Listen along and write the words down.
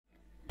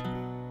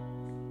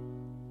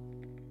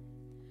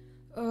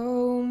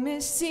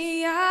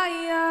misty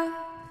eye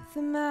of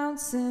the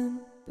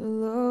mountain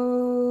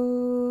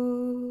below.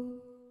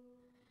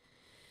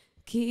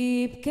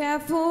 Keep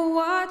careful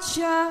watch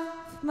of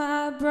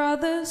my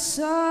brother's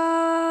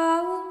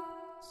souls,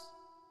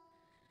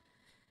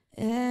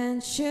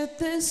 and should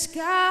the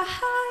sky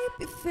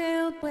be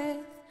filled with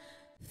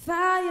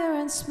fire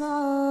and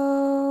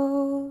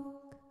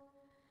smoke,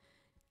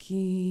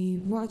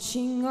 keep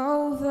watching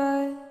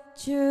over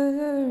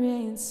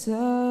during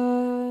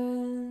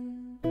sun.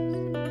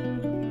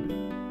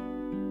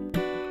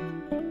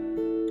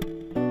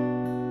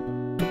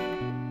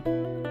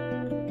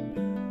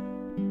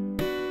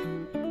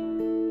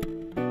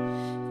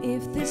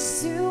 If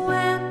this too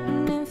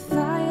end in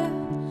fire,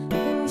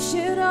 then we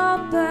should all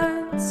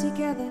burn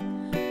together.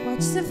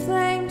 Watch the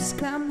flames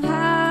climb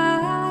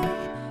high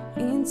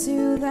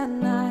into the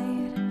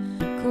night,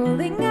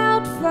 calling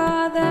out,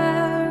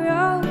 Father,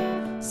 oh,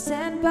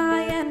 stand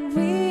by and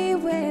we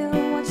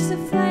will watch the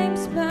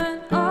flames burn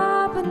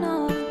up and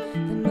on the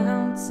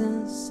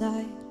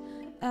mountainside.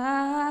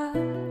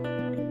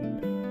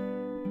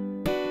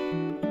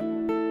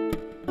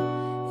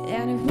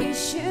 And if we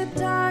should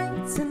die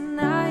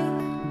tonight,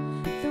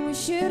 then we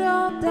should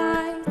all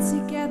die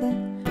together.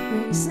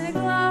 Raise a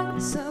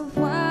glass of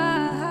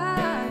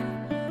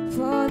wine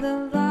for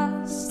the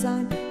last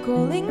time,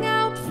 calling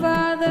out,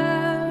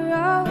 Father,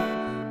 oh,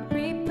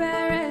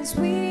 prepare as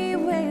we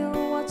will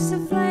watch the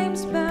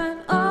flames burn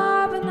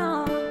up and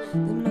on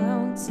the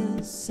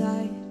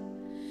mountainside.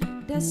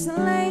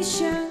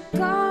 Desolation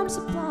comes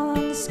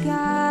upon the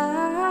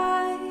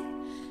sky.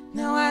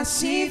 Now I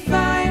see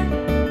fire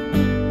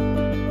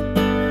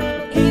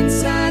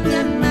inside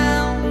the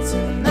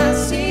mountain. I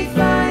see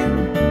fire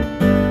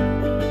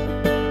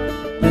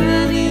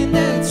burning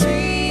the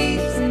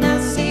trees, and I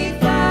see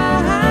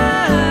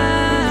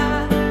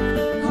fire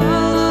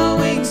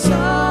hollowing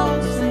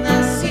souls, and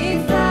I see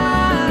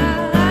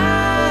fire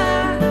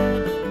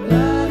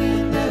blood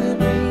in the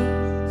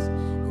breeze.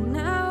 And I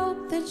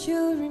hope that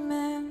you'll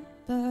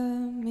remember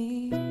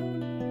me.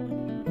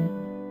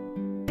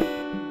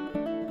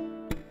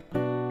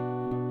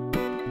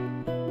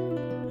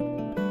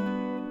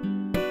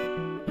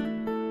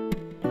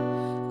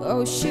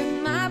 Oh,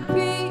 should my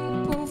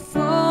people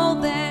fall,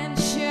 then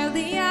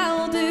surely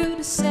I'll do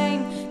the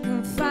same.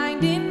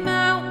 Confined in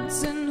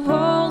mountain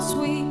halls,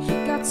 we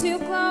got too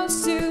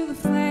close to the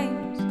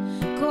flames,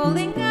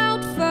 calling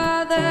out,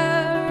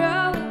 Father,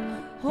 oh,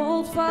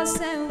 hold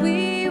fast and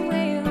we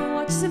will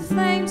watch the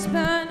flames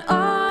burn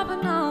up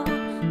and on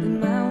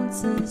the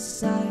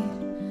mountainside.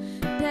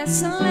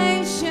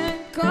 Desolation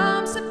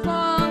comes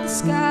upon the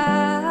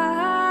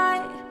sky.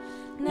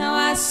 Now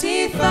I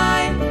see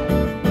fire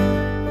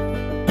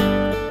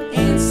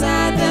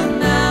inside the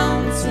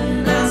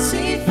mountain. I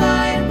see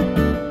fire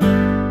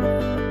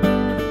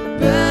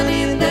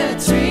burning the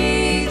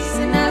trees,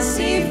 and I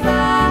see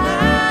fire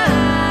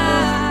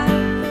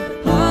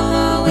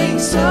hollowing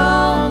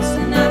souls,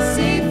 and I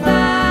see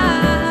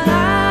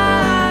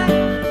fire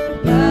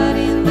blood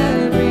in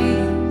the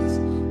breeze.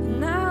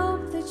 And I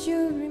hope that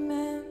you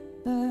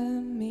remember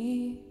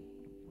me.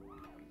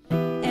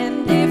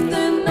 And if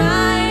the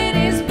night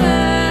is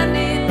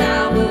burning,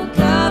 I will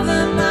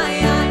cover my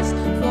eyes.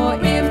 For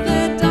if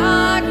the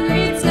dark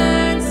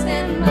returns,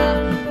 then my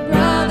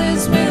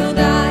brothers will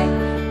die.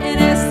 And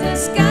as the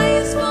sky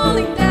is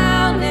falling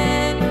down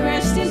and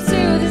crashed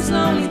into this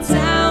lonely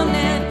town,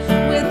 and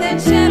with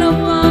that shadow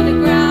on the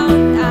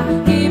ground, I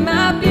hear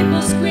my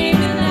people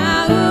screaming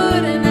out,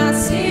 and I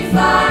see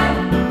fire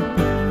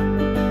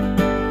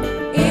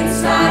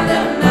inside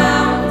the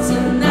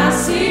mountain. I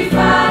see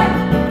fire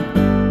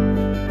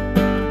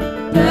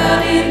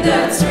burning the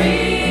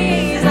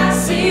trees. I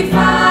see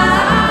fire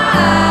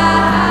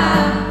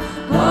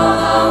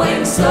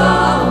hollowing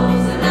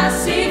souls, and I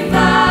see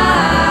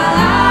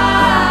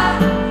fire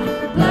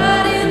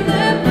blood in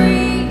the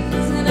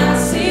breeze, and I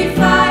see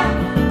fire.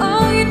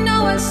 Oh, you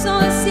know I saw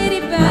a city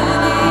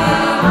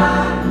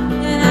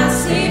burning, and I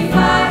see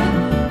fire.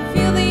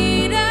 Feel the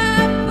heat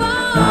up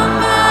on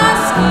my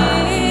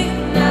skin,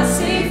 and I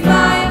see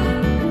fire.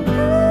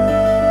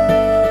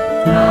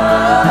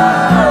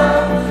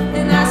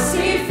 And I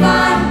see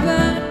fire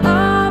burn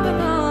up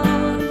and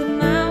on the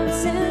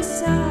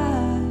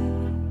mountainside.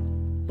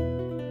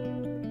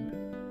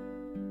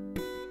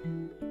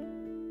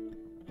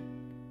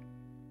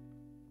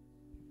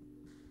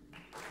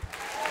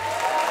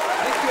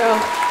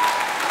 Dankjewel.